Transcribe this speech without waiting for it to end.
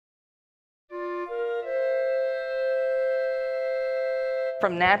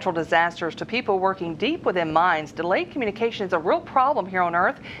From natural disasters to people working deep within mines, delayed communication is a real problem here on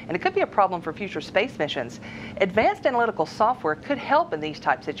Earth, and it could be a problem for future space missions. Advanced analytical software could help in these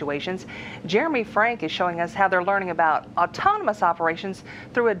type situations. Jeremy Frank is showing us how they're learning about autonomous operations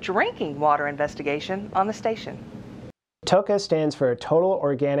through a drinking water investigation on the station. TOCA stands for Total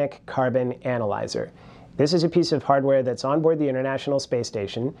Organic Carbon Analyzer. This is a piece of hardware that's on board the International Space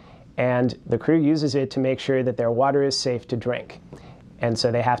Station, and the crew uses it to make sure that their water is safe to drink. And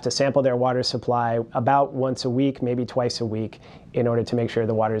so they have to sample their water supply about once a week, maybe twice a week, in order to make sure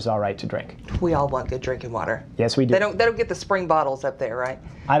the water is all right to drink. We all want good drinking water. Yes, we do. They don't get the spring bottles up there, right?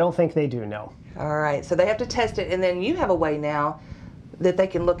 I don't think they do, no. All right, so they have to test it, and then you have a way now that they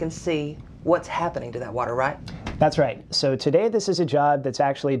can look and see what's happening to that water, right? That's right. So today this is a job that's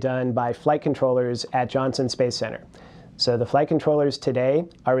actually done by flight controllers at Johnson Space Center. So the flight controllers today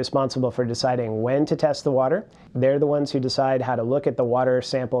are responsible for deciding when to test the water. They're the ones who decide how to look at the water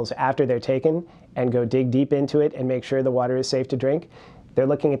samples after they're taken and go dig deep into it and make sure the water is safe to drink. They're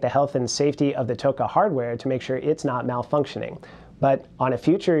looking at the health and safety of the TOCA hardware to make sure it's not malfunctioning. But on a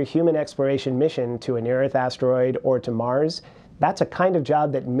future human exploration mission to a near-Earth asteroid or to Mars, that's a kind of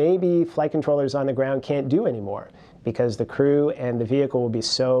job that maybe flight controllers on the ground can't do anymore because the crew and the vehicle will be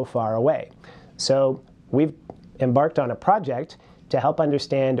so far away. So we've embarked on a project to help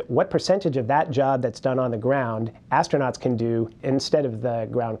understand what percentage of that job that's done on the ground astronauts can do instead of the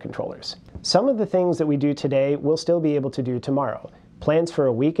ground controllers. Some of the things that we do today we'll still be able to do tomorrow. Plans for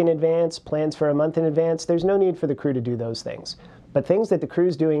a week in advance, plans for a month in advance, there's no need for the crew to do those things. But things that the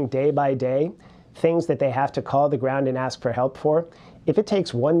crew's doing day by day, things that they have to call the ground and ask for help for, if it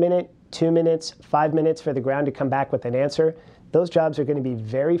takes 1 minute, 2 minutes, 5 minutes for the ground to come back with an answer, those jobs are going to be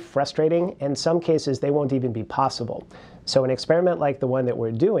very frustrating, and in some cases they won't even be possible. So an experiment like the one that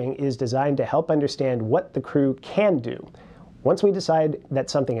we're doing is designed to help understand what the crew can do. Once we decide that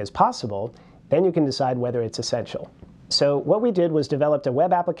something is possible, then you can decide whether it's essential. So what we did was developed a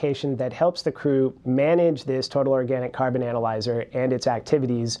web application that helps the crew manage this Total Organic Carbon Analyzer and its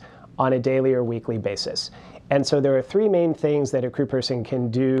activities on a daily or weekly basis. And so there are three main things that a crew person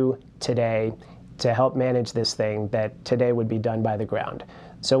can do today to help manage this thing that today would be done by the ground.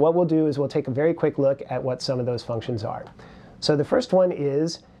 So what we'll do is we'll take a very quick look at what some of those functions are. So the first one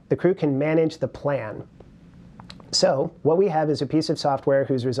is the crew can manage the plan. So what we have is a piece of software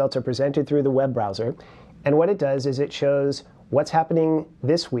whose results are presented through the web browser, and what it does is it shows what's happening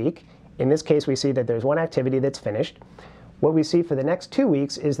this week. In this case, we see that there's one activity that's finished. What we see for the next 2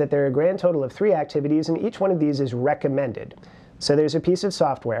 weeks is that there are a grand total of 3 activities, and each one of these is recommended. So there's a piece of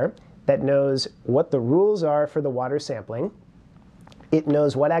software that knows what the rules are for the water sampling. It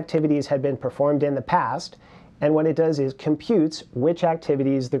knows what activities had been performed in the past, and what it does is computes which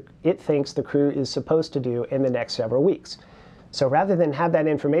activities it thinks the crew is supposed to do in the next several weeks. So rather than have that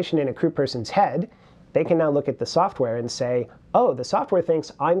information in a crew person's head, they can now look at the software and say, oh, the software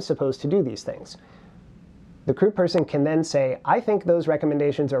thinks I'm supposed to do these things. The crew person can then say, I think those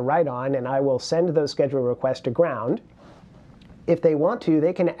recommendations are right on, and I will send those schedule requests to ground. If they want to,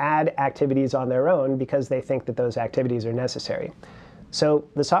 they can add activities on their own because they think that those activities are necessary. So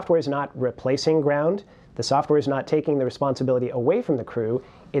the software is not replacing ground. The software is not taking the responsibility away from the crew.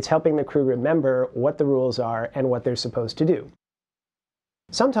 It's helping the crew remember what the rules are and what they're supposed to do.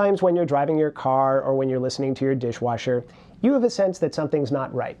 Sometimes when you're driving your car or when you're listening to your dishwasher, you have a sense that something's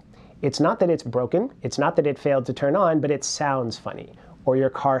not right. It's not that it's broken, it's not that it failed to turn on, but it sounds funny, or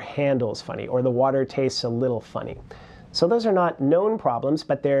your car handles funny, or the water tastes a little funny. So those are not known problems,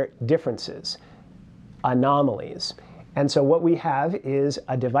 but they're differences, anomalies. And so what we have is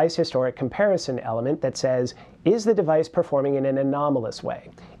a device historic comparison element that says, is the device performing in an anomalous way?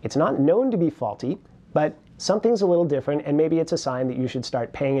 It's not known to be faulty, but something's a little different, and maybe it's a sign that you should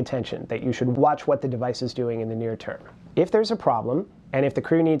start paying attention, that you should watch what the device is doing in the near term. If there's a problem, and if the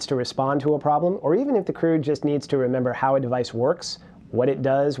crew needs to respond to a problem, or even if the crew just needs to remember how a device works, what it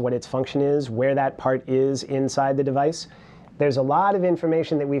does, what its function is, where that part is inside the device, there's a lot of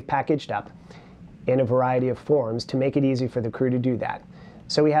information that we've packaged up in a variety of forms to make it easy for the crew to do that.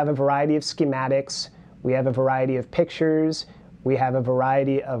 So we have a variety of schematics, we have a variety of pictures, we have a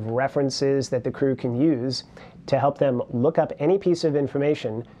variety of references that the crew can use to help them look up any piece of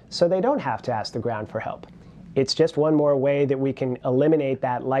information so they don't have to ask the ground for help. It's just one more way that we can eliminate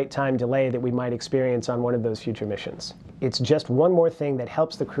that light time delay that we might experience on one of those future missions. It's just one more thing that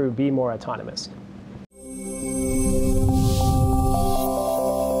helps the crew be more autonomous.